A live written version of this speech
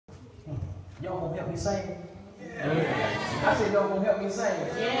Y'all gonna help me sing? Yeah. I said y'all gonna help me sing?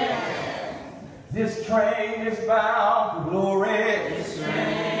 Yeah. This train is bound for glory. This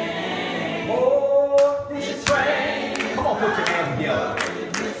train. Oh, this train. Come on, put your hands together.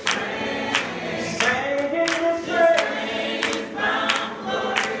 This train. Singing this train is bound for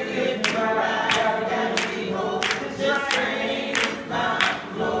glory. This train is bound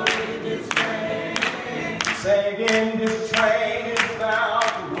for glory. This train. Singing this train is bound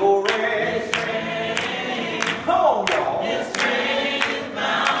for glory. This train. Come on, y'all. This train is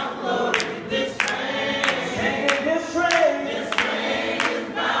bound for glory. This train. Singing this train. This train is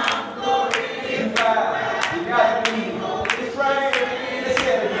bound for glory. This train. You got to be this train. Let's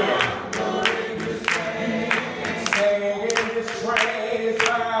get it again. Glory. This train. Singing this train is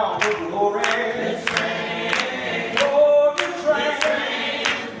bound for glory. This train. Oh, this train. This train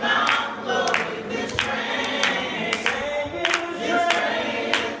is bound for glory. This train. Singing this train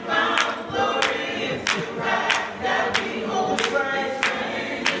is bound for glory. If you ride, gotta be home. This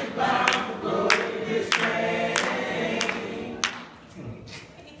train is bound for glory. This train.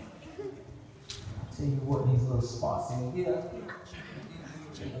 Tell you what, these little spots in here,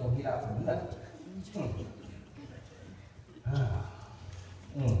 they're gonna get out from nothing.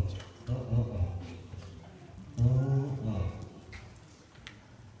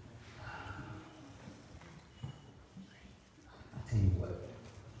 I tell you what.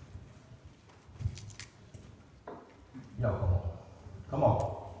 Y'all come on. Come on.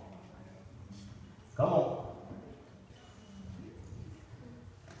 Come on.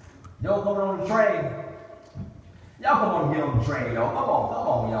 Y'all coming on the train. Y'all come on and get on the train, y'all. Come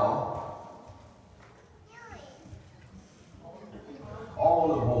on, y'all.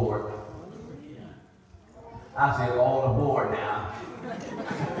 All aboard. I said all aboard now.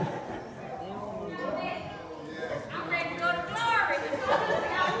 I'm ready to go to glory.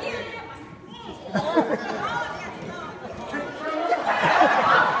 Y'all hear that?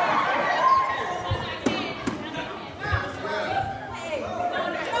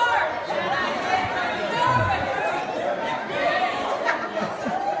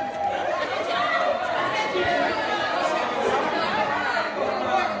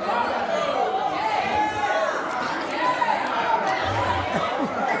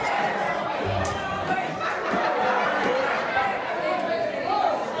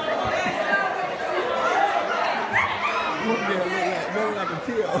 Look like a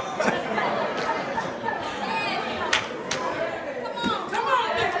pill.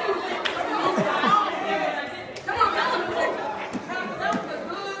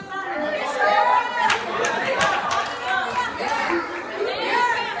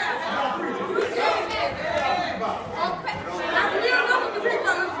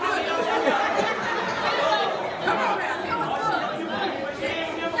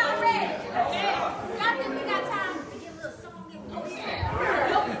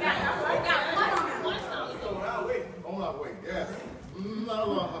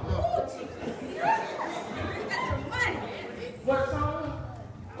 What song?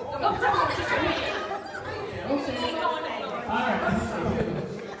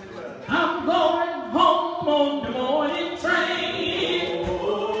 I'm going home on the morning train.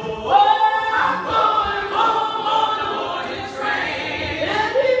 Oh, I'm going home on the morning train.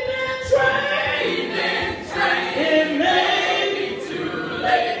 And it may be too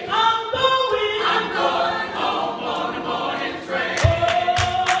late. I'm going home on the morning train.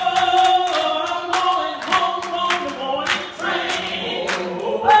 Oh, I'm going home on the morning train.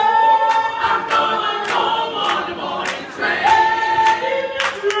 Oh, I'm going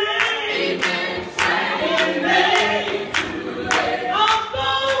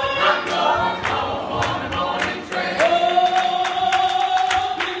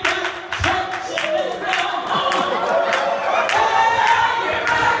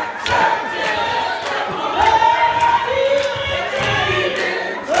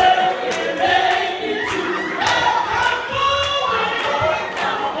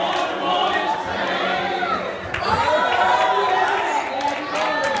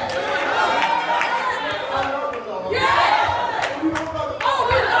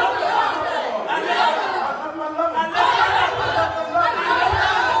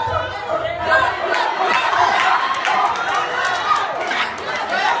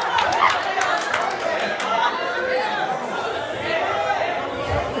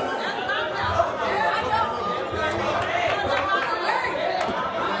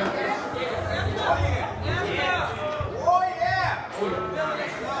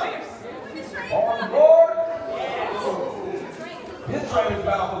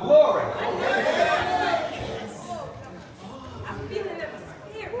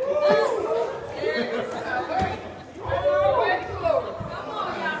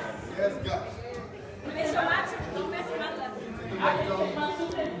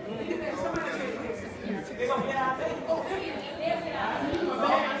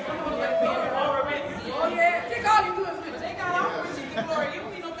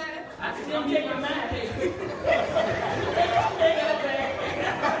take your mind. I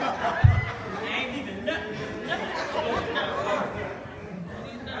ain't even nothing.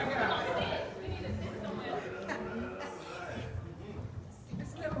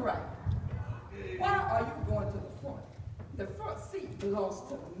 Slip right. Why are you going to the front? The front seat belongs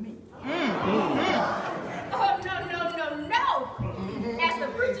to me. Oh, no, no, no, no. As the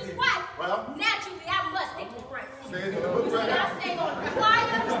preacher's wife, naturally I must take the front seat. You see, I sing on the choir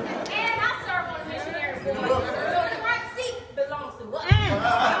and I serve on the missionary board. So the front seat belongs to us.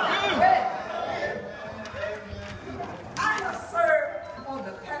 I have served on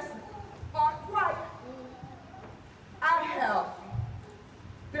the passenger part right. I have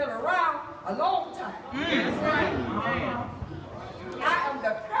been around a long time. I am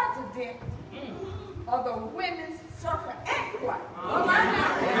the president of the Women's Circle Act Choir. I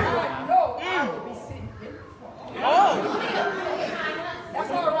know I will be sitting in the front.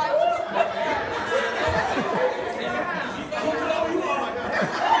 That's all right.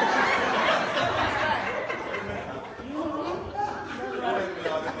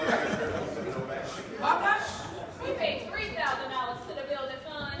 We paid $3,000 to the building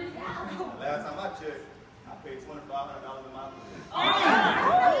fund. Last time I checked, I paid $2,500 a month. Oh,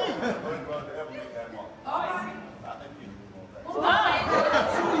 Those brothers ever make that mark. All right. I think you move on back.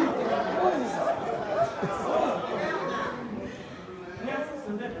 Now,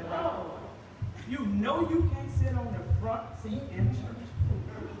 Sister Linda, you know you can't sit on the front seat in church.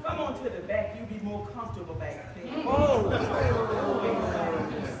 Come on to the back, you'll be more comfortable back there.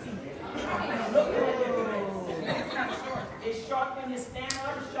 It's short when you stand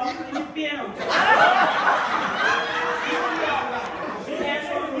up, it's short when you bend over.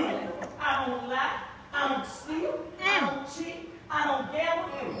 I don't lie, I don't steal, I don't cheat, I don't gamble,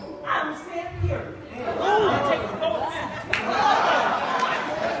 I don't stand here. I'm gonna take a vote.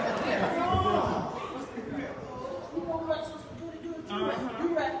 You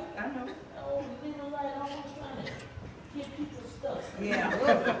right. I know. Oh, living right, always trying to get people stuff. Yeah. I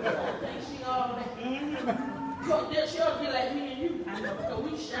think she all that. So she'll be like me and you. I know, because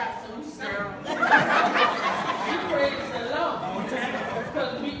we shot, so we serve. We praise the Lord.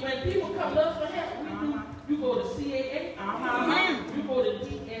 Because when people come up for help, we do. You go to CAA. You go to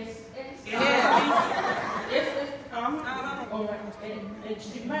DSS. All right. And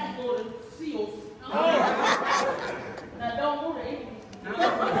she might go to COC. Now don't go to ABC.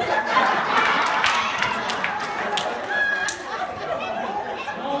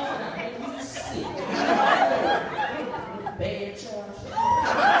 Bad choice.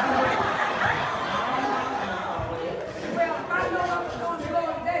 Well, I know I'm going to go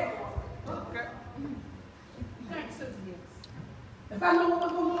today. Okay. Thanks, Sister Yes. If I know what I'm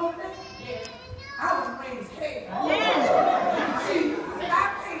going to do today, I was raised hell. See, I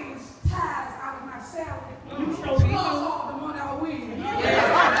pay tithes out of my salary. Plus all the money I win.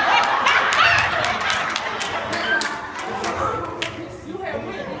 You have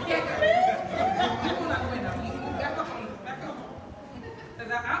written together. You're not winning. Back up.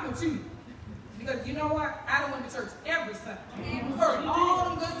 Because I'm with you. Because you know what? I don't went to church every Sunday. Heard all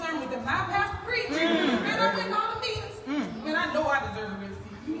them good sermons that my pastor preached. And I went to all the meetings. And I know I deserve a good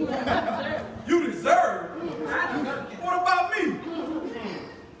seat. You deserve. I deserve it. What about me?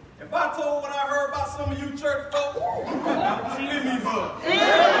 If I told what I heard about some of you church folk, leave me hook.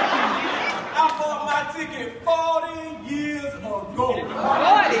 I bought my ticket 40 years ago. 40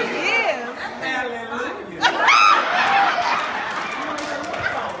 years? Hallelujah.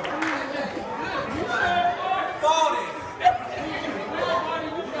 40.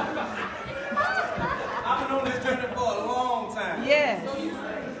 I've been on this journey for a long time. Yes. So you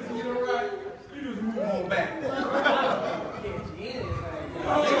know right? You just move on back.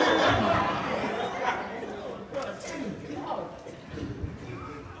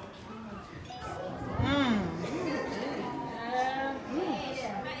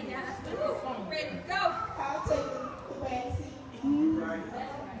 ready to go. I'll take the back seat. Right.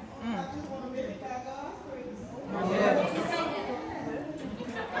 I just want to really thank God for it.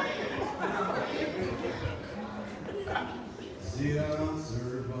 Sit down,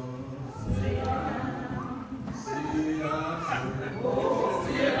 servant. Sit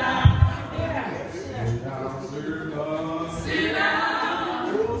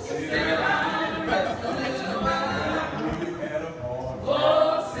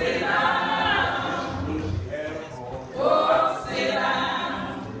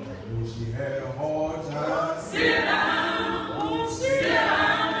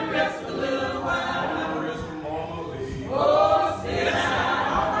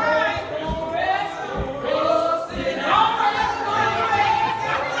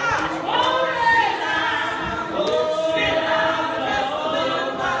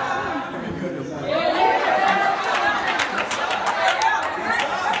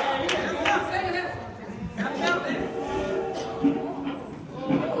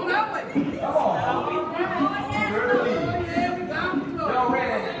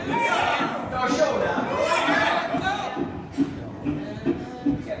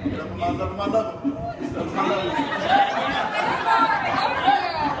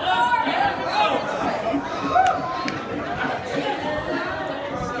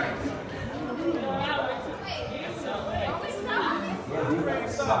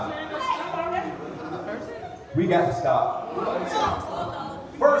We got to stop.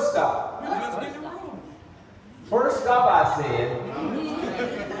 First stop. First stop, I said,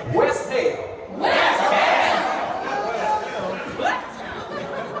 West Dale. West Dale.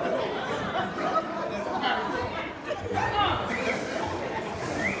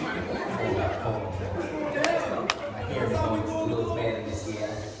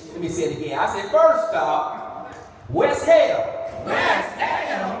 Let me say it again. I said first stop, West Dale. West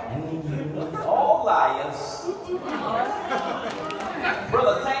Dale. All liars.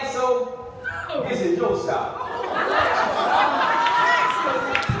 Brother Tanso, this is your stop.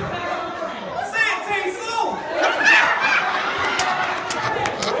 Say it, Tanso.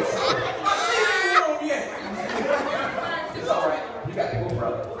 I see you on yet. It's all right. You got to go,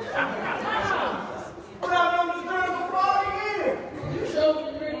 brother. But I'm just trying to fly in. You showed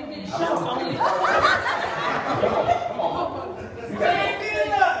me ready to get shot. Come on. You got to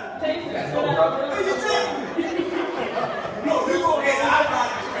go. Take You got to go, brother. No, you go ahead. I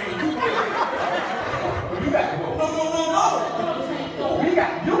ride the train. You got to go. No. You got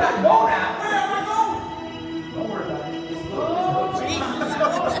to go now. Where am I going? Don't worry about it.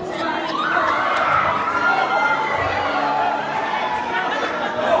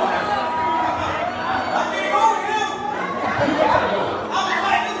 I can't go here. You got to go. I'm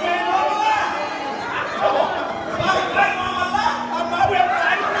fighting this man all my life. Come on. I've been fighting all my life. I'm my way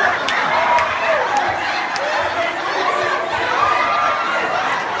fighting.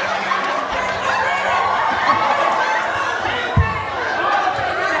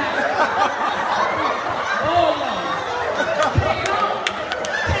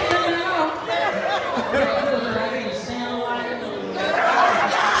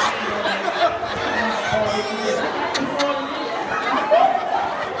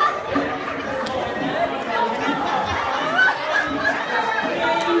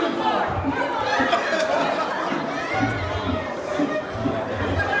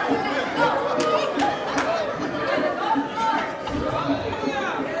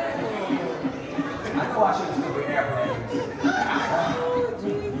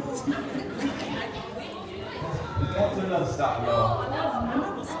 Another stop, y'all.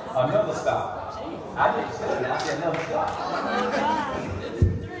 Another stop. I didn't say that. I said another stop.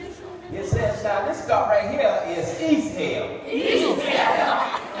 Yes, that stop. This stop right here is East Hill. East Hill.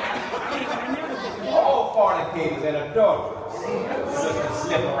 All fornicators and adulterers. Sisters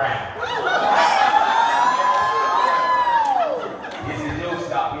slip around. This is your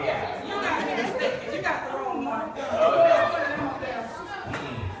stop here. You got me mistaken. You got the wrong one.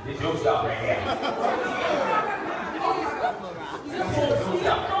 This is your stop right here.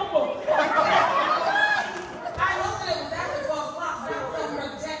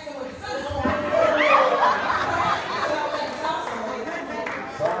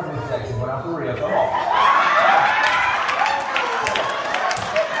 For real, come on.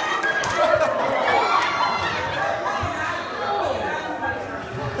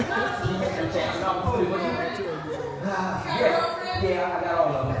 Yeah, I got all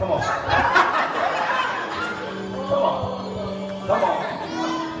of them. Come on. Come on. Come on.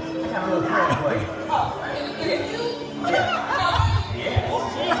 I got a little friend for you. Yeah.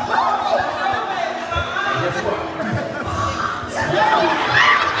 Guess what?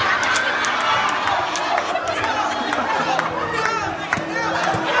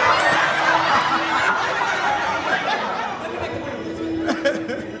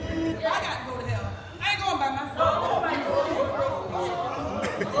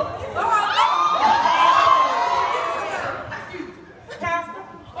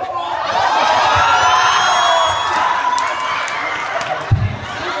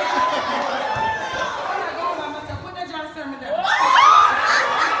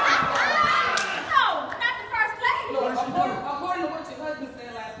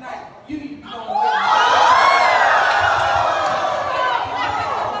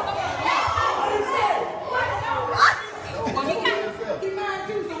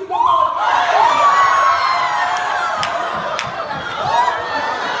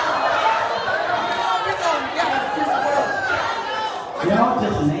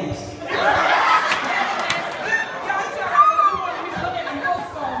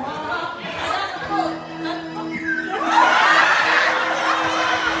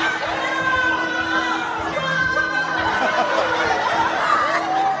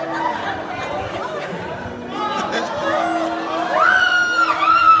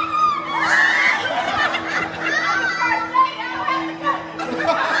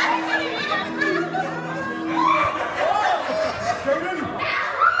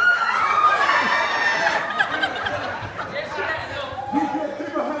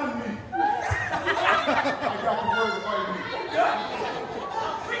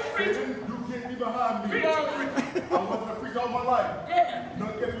 life. Yeah.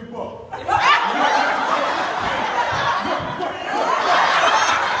 Not get me book.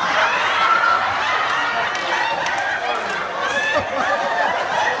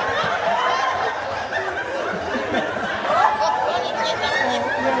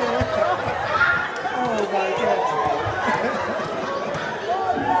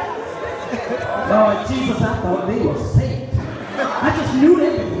 Lord Jesus, I thought they were saved. I just knew they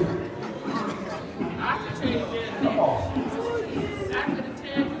were. I can tell you better than Come that. on. I could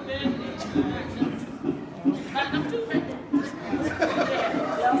tell you better than that. I'm too bad.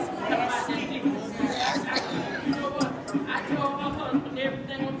 You know what? I told my husband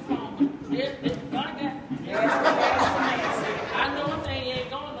everything on the phone. Everything. I got. I know a thing ain't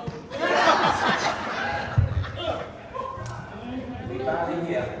going nowhere. Everybody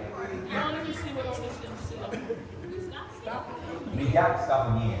here. Now let me see what all this is. Stop. We got to stop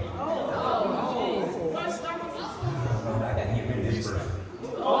again. What stop? I got to get rid of this person.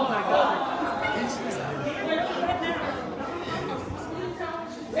 Oh my God.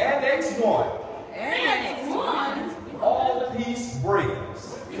 And next one. Next one. All peace breakers.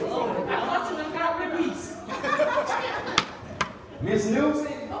 I thought you done got rid of peace. Miss Newton.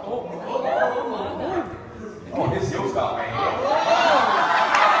 Oh, this is your stop, man.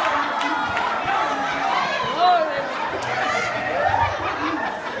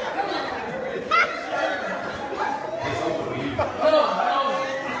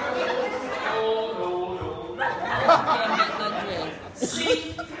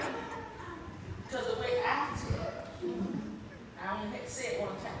 See, because the way I tell, I only had to say it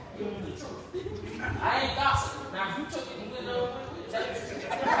one time. It was the truth. I ain't gossiping. Now, if you took it and went over with it, that was you.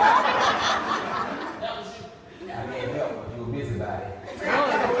 That was you. I can't help but you're a busybody.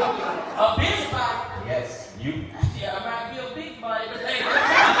 A busybody? Yes, you. Yeah, I might be a big body, but hey.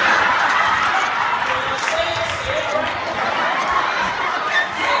 Say it right.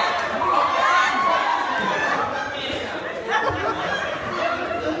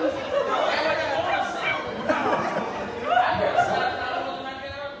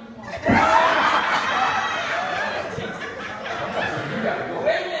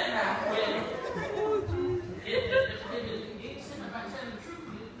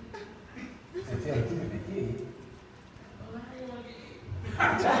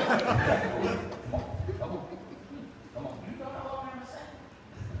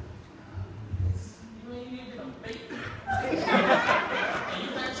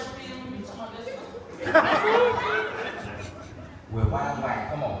 Well, why?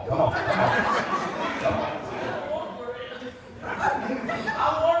 Come on. Come on. I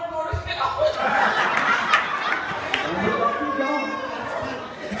want to go to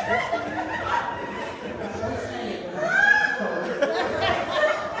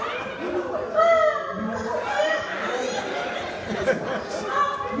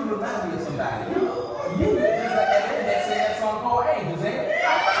You remind me of somebody. You just like that said that song called Angels, ain't it?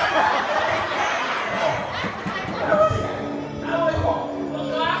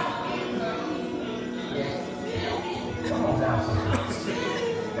 Come on down,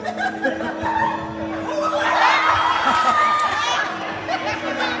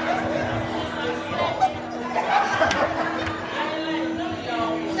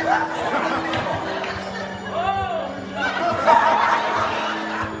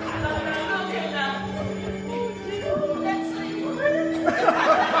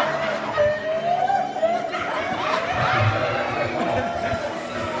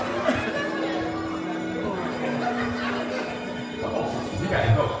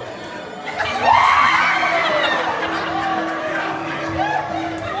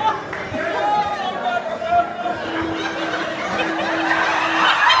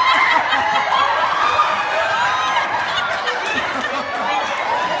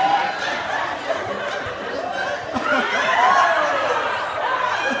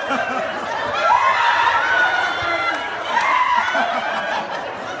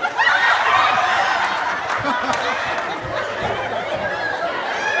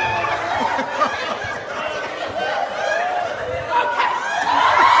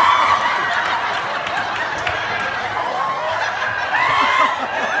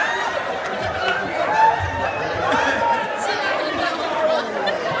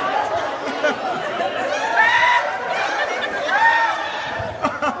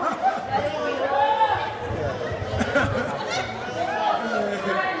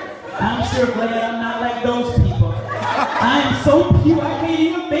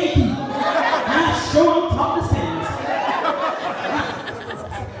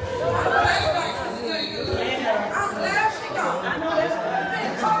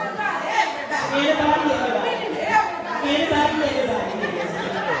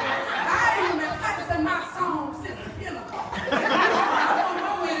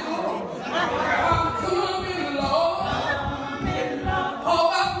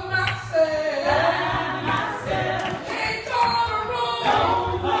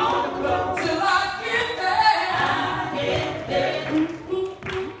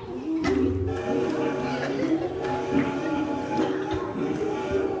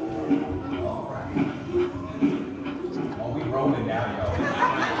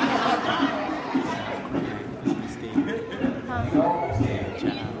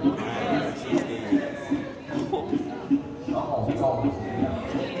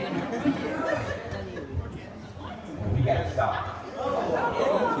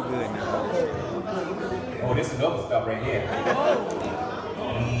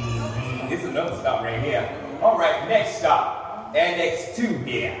 All right, next stop. Annex 2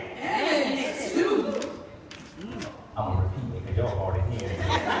 here. Annex 2. I'm going to repeat it because y'all already hear it.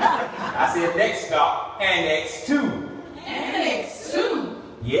 I said next stop. Annex 2. Annex 2.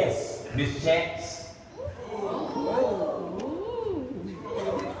 Yes, Miss Chance. Since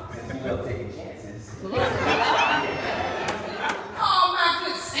you love taking chances. Oh, my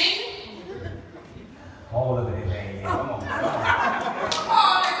good singer. All of it in there. Come on.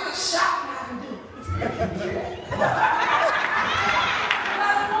 Oh, that good shot I can do. I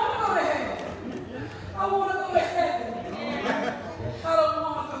don't want to go to heaven. I want to go to heaven. I don't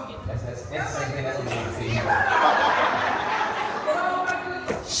want to go. That's the same thing that's what you see. Oh, my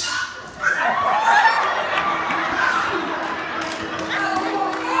good shot. I don't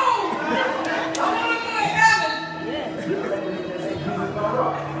want to go. I want to go to heaven.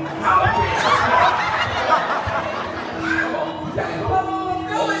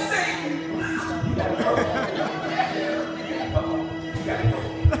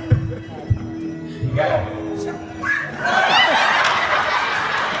 You got it.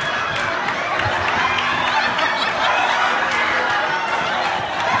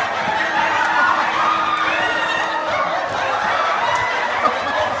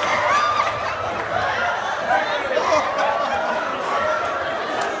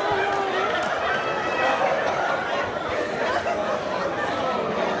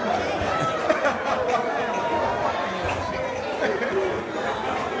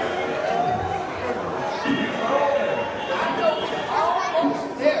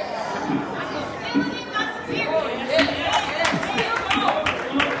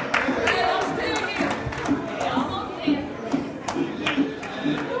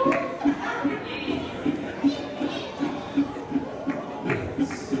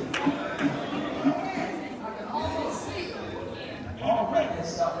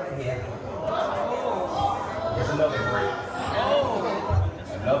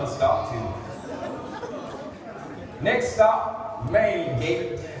 Next stop, main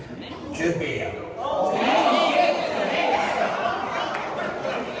gate to hell.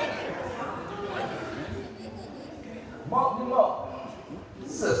 Mark them up,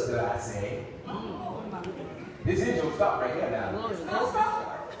 sister, I say. This is your stop right here now. Yes, this is your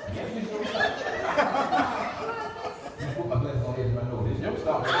stop. You put my glasses on the edge of my nose. This is your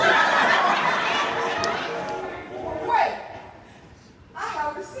stop right here. Wait, I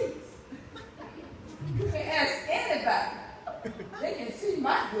have receipts. You can ask anybody. They can see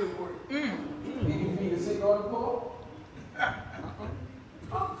my good work. Did you feed the sick or the poor?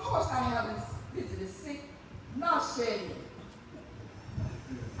 Of course I haven't visited sick, nor shedding.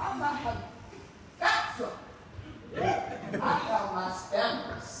 I might have got some. I have my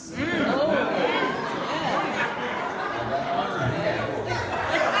standards.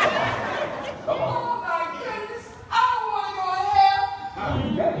 Oh my goodness, I don't want to go to hell.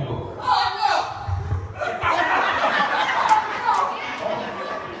 You got to go. Oh no.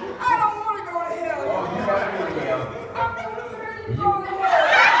 I don't want to go to hell. Oh, you got to go to hell. I'm too ready to go to hell.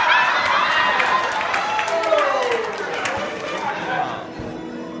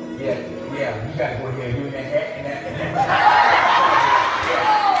 Yeah, you got to go to hell. You in that hat and that.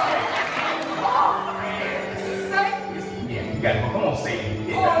 Yeah, you got to go. Come on, say it.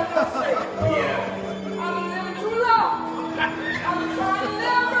 Yeah. I'm living too long. I'm trying to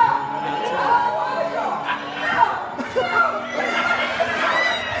live right. I don't want to go.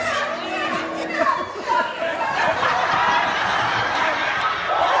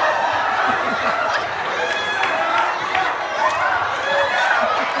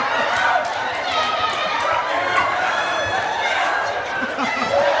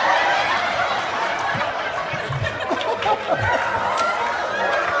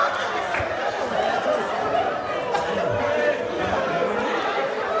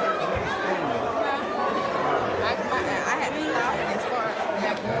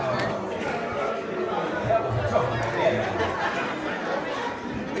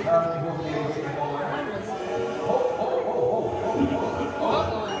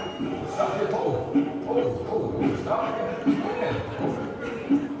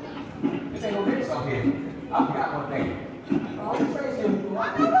 This ain't no race out here. I forgot one thing. All the trains here.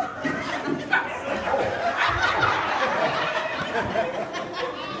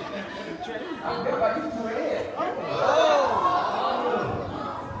 I bet about you two ahead.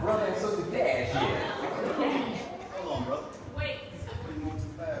 Brother and sister Dash here. Hold on, brother. Wait, You're moving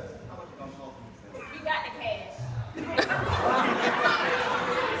too fast. How much you gonna show me? you got the cash.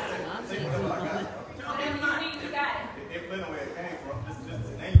 See whatever I got. Whatever you need, you got it. It went where it came from. Just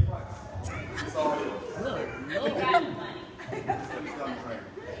name your price. It's all yours. You got the money. Let me start the train.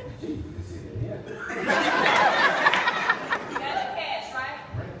 Jesus is here. Yeah.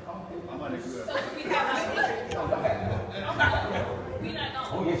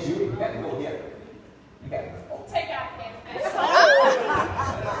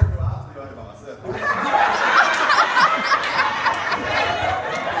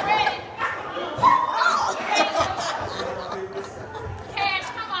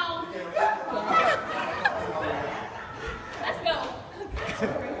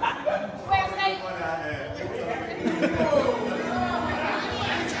 Where's Nate?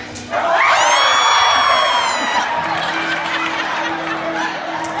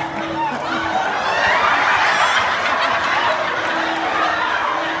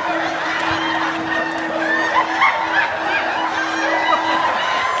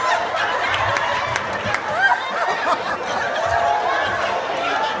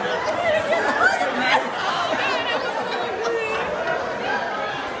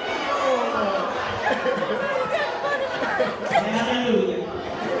 Hallelujah.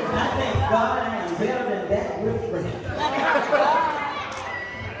 I thank God I am better than that with friends.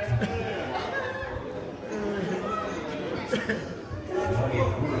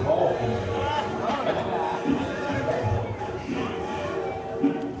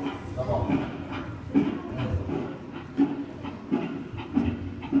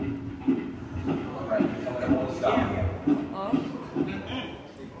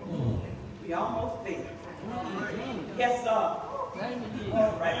 We almost there. Yes, sir.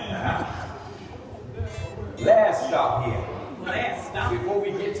 All right. Last stop here. Last stop. Before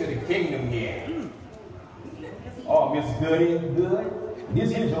we get to the kingdom here. Oh, Miss Goody, good.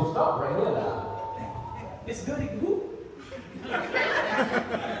 This is your stop right here now. Miss Goody who?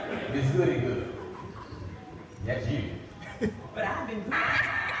 Miss Goody, good. That's you. But I've been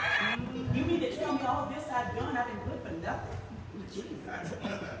good. You mean to tell me all this I've done? I've been good for nothing? Jesus.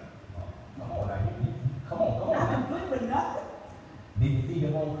 Come on now. Come on. I've been good for nothing? Did you feed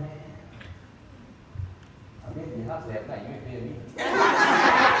him hungry? I went to your house last night. You didn't feed me.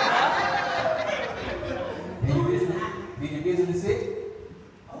 Did you visit the sick?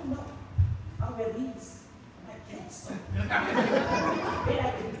 Oh no. I'm released. I can't stop. They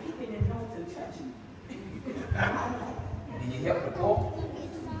like to be keeping their nose and touching me. I like that. Did you help the poor?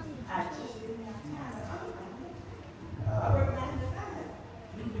 I just didn't have time. I work 9 to 5.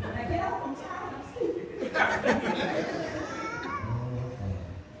 When I get out, I'm tired. I'm sleeping. You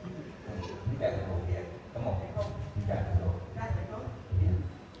got to go here. Come on. You got to go. Got to go.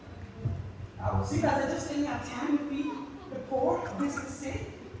 I will see. Because I just didn't have time to feed the poor, this is sick.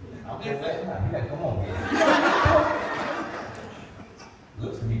 I'm just letting you. You got to come on here.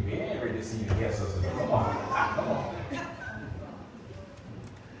 Looks to me very ready to see you here, sister. Come on. Come on.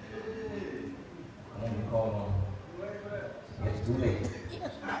 Come on, you call on. It's too late.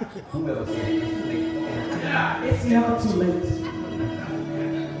 Whoever said it's too late. It's never too late.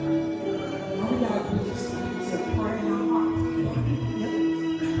 All we gotta do is say prayer in our heart.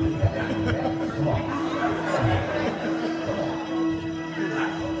 Come on.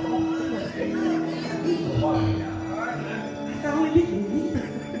 I only get me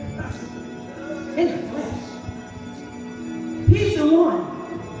in the flesh. He's the one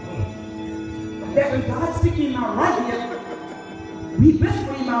that when God's speaking in my right ear, we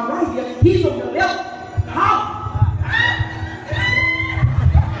whisper in my right ear, he's on the left. How?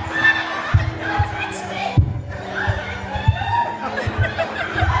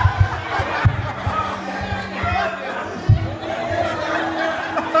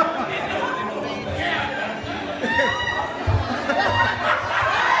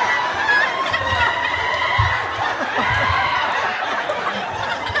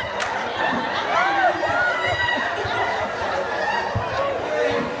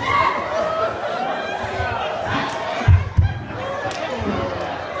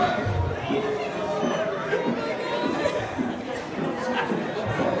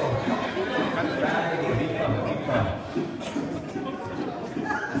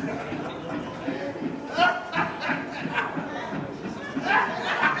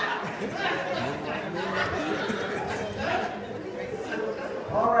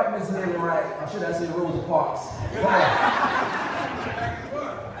 All right, Miss Lily Wright. Or should I say Rosa Parks?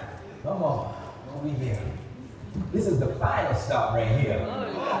 Come on. Over here. This is the final stop right here.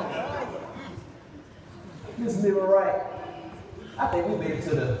 Miss Lily Wright. I think we made it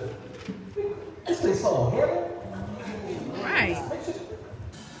to this place called heaven. Right.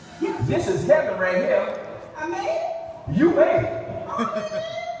 This is heaven right here. I made it. You made it.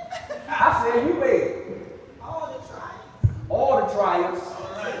 I said you made it. All the trials, All the trials,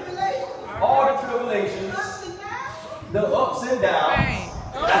 tribulations, all the tribulations, ups and downs. the ups and downs. Right.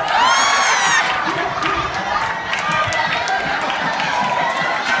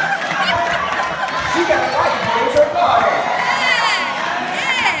 She got a life to raise her God.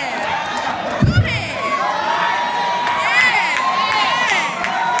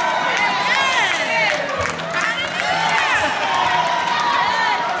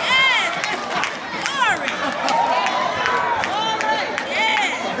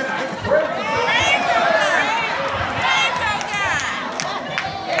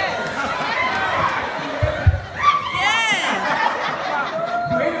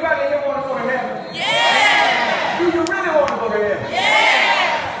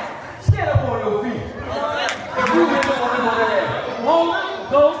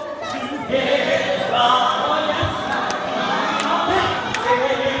 go to heaven.